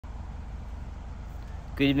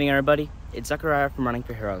Good evening, everybody. It's Zechariah from Running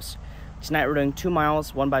for Heroes. Tonight we're doing 2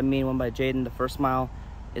 miles, one by me and one by Jaden. The first mile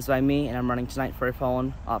is by me, and I'm running tonight for a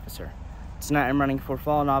fallen officer. Tonight I'm running for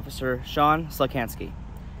fallen officer Sean Sluganski.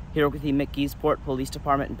 He worked with the McKeesport Police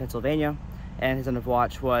Department in Pennsylvania, and his end of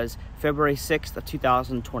watch was February 6th of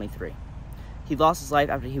 2023. He lost his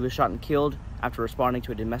life after he was shot and killed after responding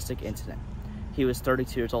to a domestic incident. He was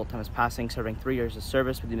 32 years old at the time of his passing, serving 3 years of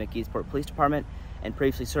service with the McKeesport Police Department and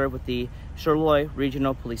previously served with the Charleroi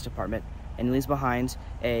Regional Police Department, and he leaves behind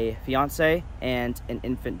a fiance and an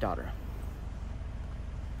infant daughter.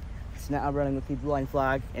 So now I'm running with the blue line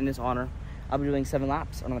flag in his honor. I'll be doing 7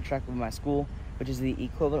 laps on the track of my school, which is the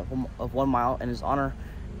equivalent of 1 mile in his honor.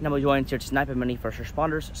 And I'll be joined here tonight by many first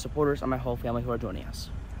responders, supporters, and my whole family who are joining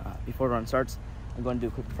us. Before the run starts, I'm going to do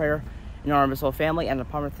a quick prayer in honor of his whole family and the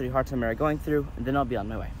Department through the hard time we are going through, and then I'll be on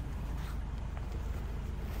my way.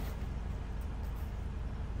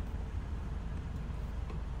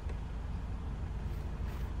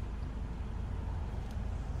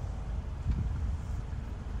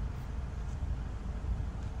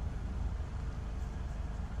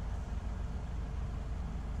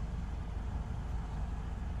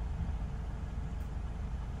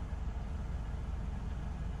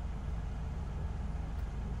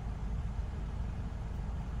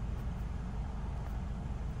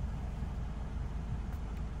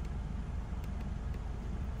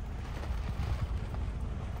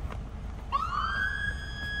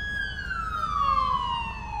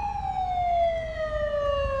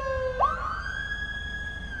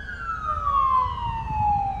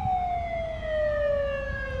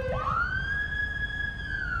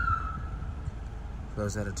 For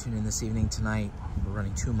those that are tuning in this evening, tonight we're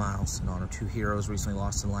running 2 miles in honor of 2 heroes recently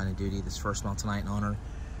lost in the line of duty. This first mile tonight in honor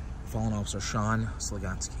of fallen officer Sean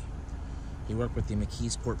Sluganski. He worked with the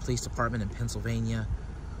McKeesport Police Department in Pennsylvania,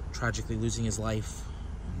 tragically losing his life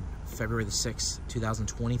on February the 6th,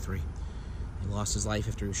 2023. He lost his life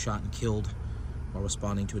after he was shot and killed while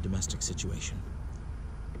responding to a domestic situation.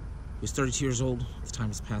 He was 32 years old at the time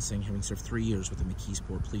of his passing, having served 3 years with the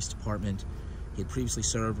McKeesport Police Department. He had previously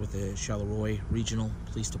served with the Charleroi Regional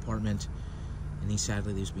Police Department, and he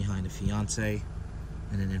sadly leaves behind a fiance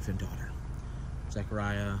and an infant daughter.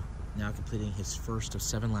 Zechariah now completing his first of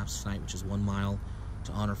 7 laps tonight, which is 1 mile,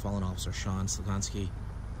 to honor fallen officer Sean Sluganski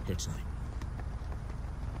here tonight.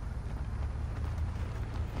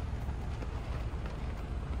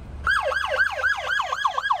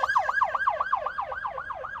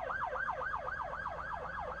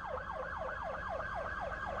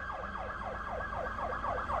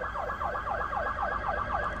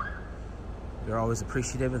 We're always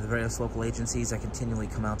appreciative of the various local agencies that continually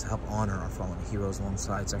come out to help honor our fallen heroes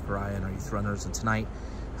alongside Zechariah and our youth runners. And tonight,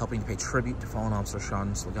 helping to pay tribute to fallen officer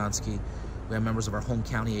Sean Sluganski, we have members of our home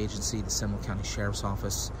county agency, the Seminole County Sheriff's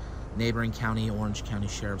Office, neighboring county, Orange County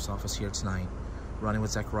Sheriff's Office here tonight. Running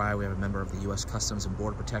with Zechariah, we have a member of the U.S. Customs and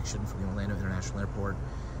Border Protection from the Orlando International Airport.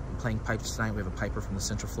 And playing pipes tonight, we have a piper from the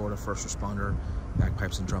Central Florida First Responder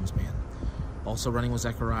Bagpipes and Drums Band. Also running with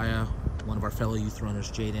Zechariah, one of our fellow youth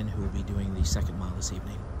runners, Jaden, who will be doing the 2nd mile this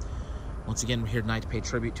evening. Once again, we're here tonight to pay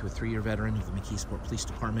tribute to a 3-year veteran of the McKeesport Police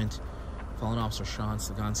Department, fallen officer Sean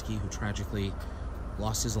Sluganski, who tragically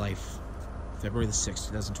lost his life February the 6th,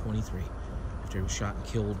 2023, after he was shot and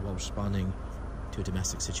killed while responding to a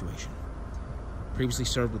domestic situation. Previously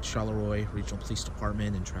served with Charleroi Regional Police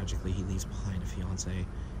Department, and tragically he leaves behind a fiance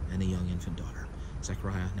and a young infant daughter.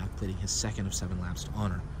 Zechariah now completing his 2nd of 7 laps to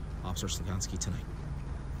honor Officer Sluganski tonight.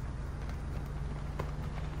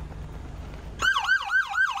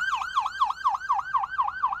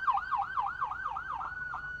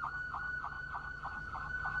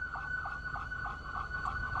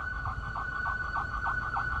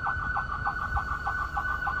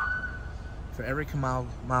 For every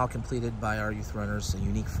mile completed by our youth runners, a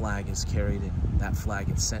unique flag is carried, and that flag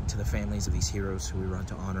gets sent to the families of these heroes who we run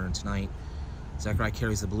to honor. And tonight, Zechariah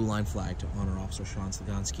carries the blue line flag to honor Officer Sean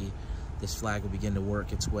Sluganski. This flag will begin to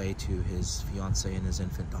work its way to his fiance and his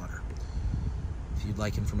infant daughter. If you'd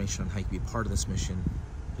like information on how you can be a part of this mission,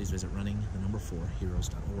 please visit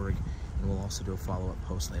running4heroes.org, and we'll also do a follow-up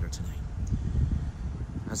post later tonight.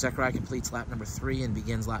 As Zechariah completes lap number 3 and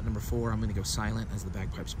begins lap number 4, I'm going to go silent as the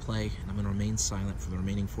bagpipes play, and I'm going to remain silent for the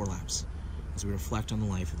remaining 4 laps as we reflect on the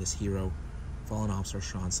life of this hero, fallen officer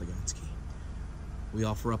Sean Sluganski. We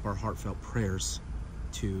offer up our heartfelt prayers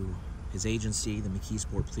to his agency, the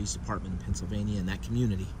McKeesport Police Department in Pennsylvania, and that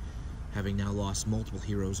community, having now lost multiple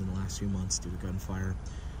heroes in the last few months due to gunfire.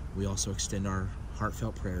 We also extend our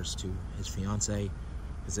heartfelt prayers to his fiance,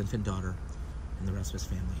 his infant daughter, and the rest of his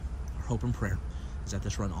family. Our hope and prayer is that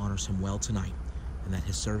this run honors him well tonight, and that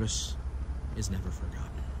his service is never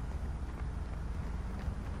forgotten.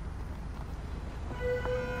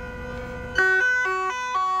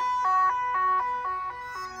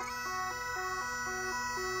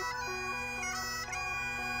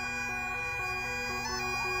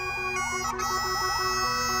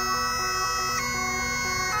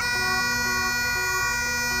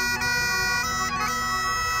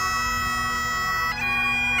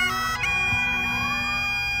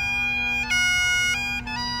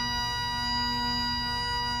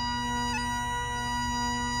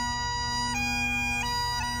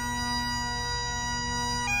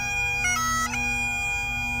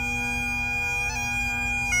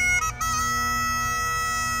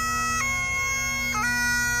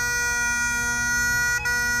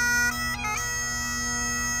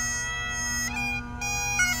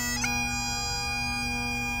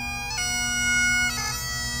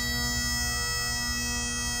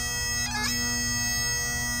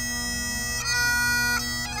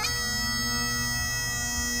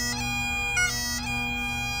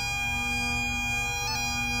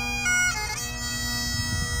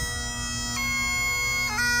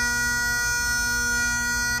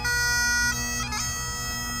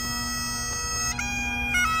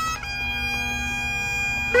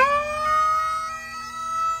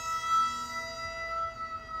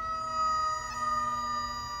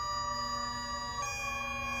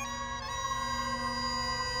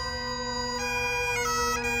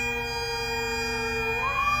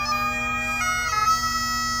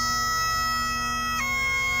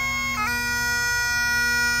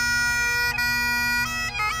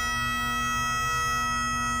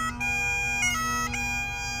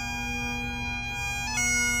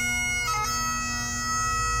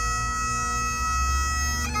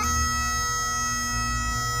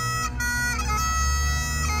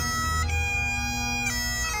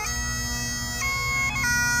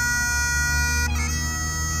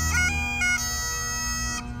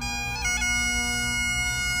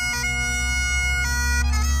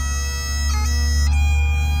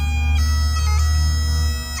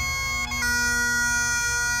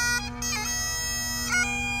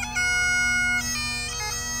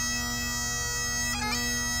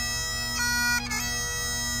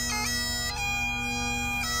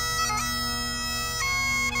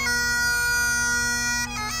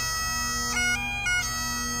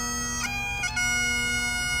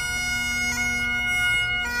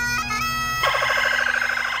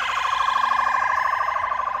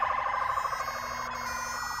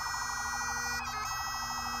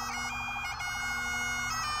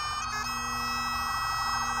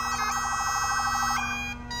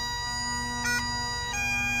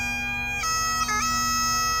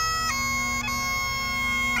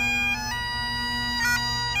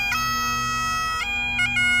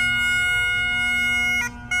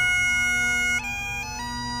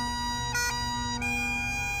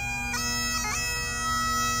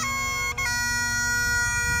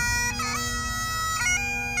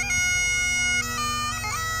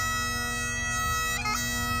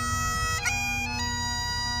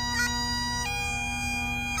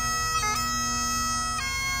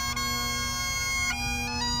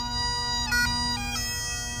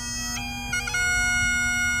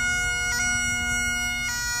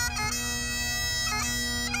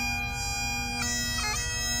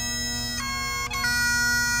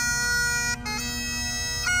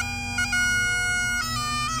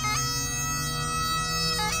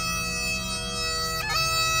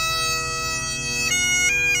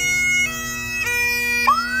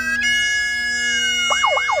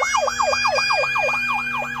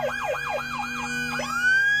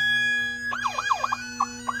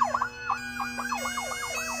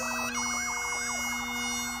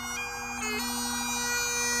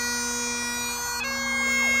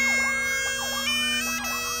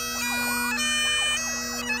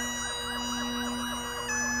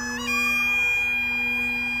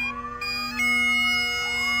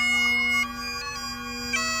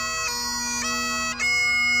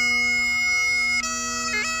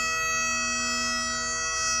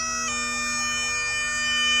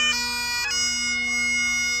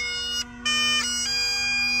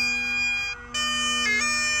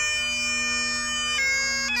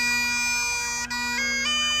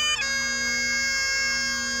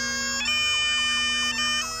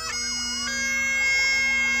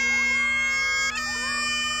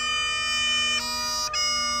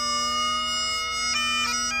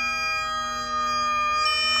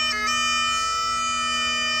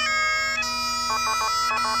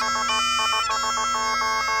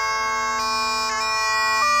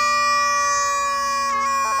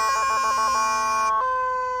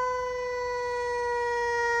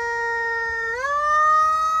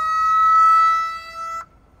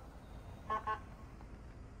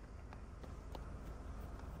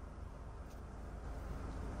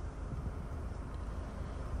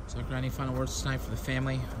 Any final words tonight for the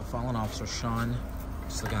family of fallen officer Sean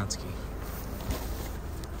Sluganski?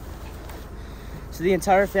 To the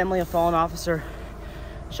entire family of fallen officer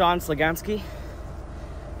Sean Sluganski,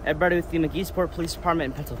 everybody with the McKeesport Police Department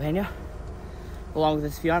in Pennsylvania, along with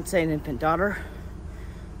his fiancee and infant daughter,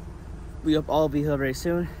 we hope all will be healed very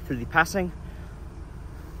soon through the passing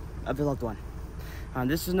of a loved one.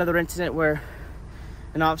 This is another incident where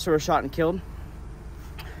an officer was shot and killed.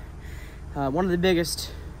 One of the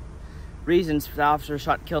biggest reasons for the officer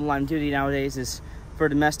shot and killed in line of duty nowadays is for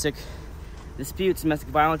domestic disputes, domestic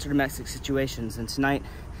violence, or domestic situations, and tonight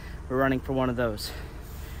we're running for one of those.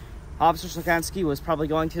 Officer Sluganski was probably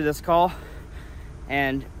going to this call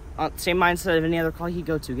and on the same mindset of any other call he'd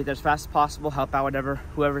go to, get there as fast as possible, help out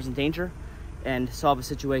whoever's in danger, and solve a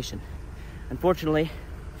situation. Unfortunately,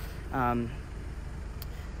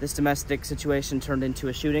 this domestic situation turned into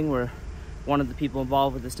a shooting where one of the people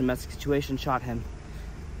involved with this domestic situation shot him.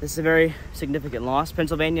 This is a very significant loss.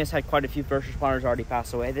 Pennsylvania has had quite a few first responders already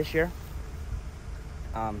pass away this year.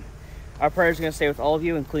 Our prayers are going to stay with all of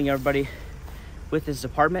you, including everybody with this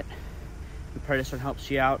department. We pray this one helps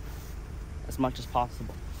you out as much as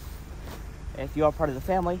possible. If you are part of the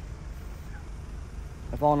family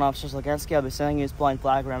of fallen officer Sluganski, I'll be sending you his blind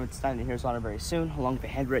flag around tonight and Hero's Honor very soon, along with a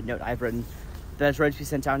handwritten note I've written that is ready to be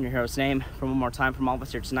sent out in your hero's name. For one more time from all of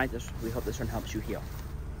us here tonight, we hope this one helps you heal.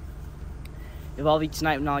 If all of you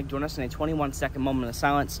tonight would now like to join us in a 21-second moment of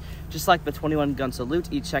silence, just like the 21-gun salute,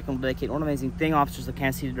 each second will dedicate one amazing thing Officer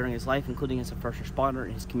Sluganski did during his life, including as a first responder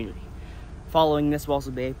in his community. Following this will also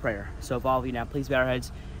be a prayer. So if all of you now please bow our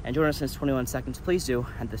heads and join us in this 21 seconds, please do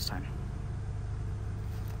at this time.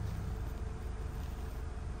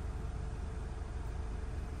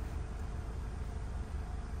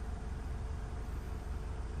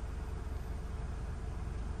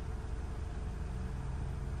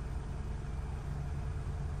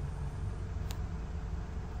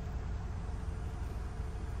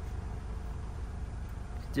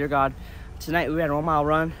 Dear God, tonight we had a 1 mile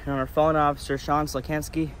run on our fallen officer Sean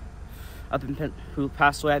Sluganski, who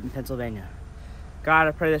passed away up in Pennsylvania. God,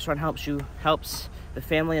 I pray this run helps the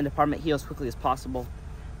family and department heal as quickly as possible.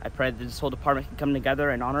 I pray that this whole department can come together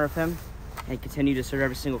in honor of him and continue to serve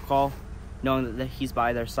every single call, knowing that he's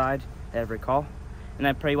by their side at every call. And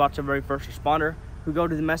I pray you watch every first responder who go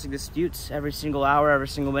to domestic disputes every single hour, every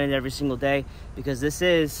single minute, every single day, because this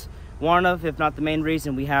is one of, if not the main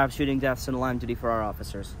reason, we have shooting deaths in the line of duty for our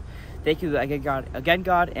officers. Thank you again,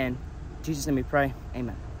 God, and in Jesus' name we pray.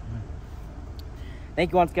 Amen.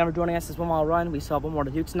 Thank you once again for joining us this 1 mile run. We still have one more to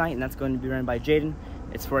do tonight, and that's going to be run by Jaden.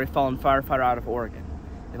 It's for a fallen firefighter out of Oregon.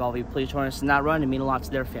 If all of you please join us in that run, it means a lot to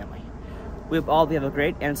their family. We hope all of you have a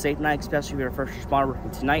great and safe night, especially if you're a first responder working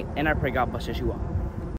tonight, and I pray God blesses you all.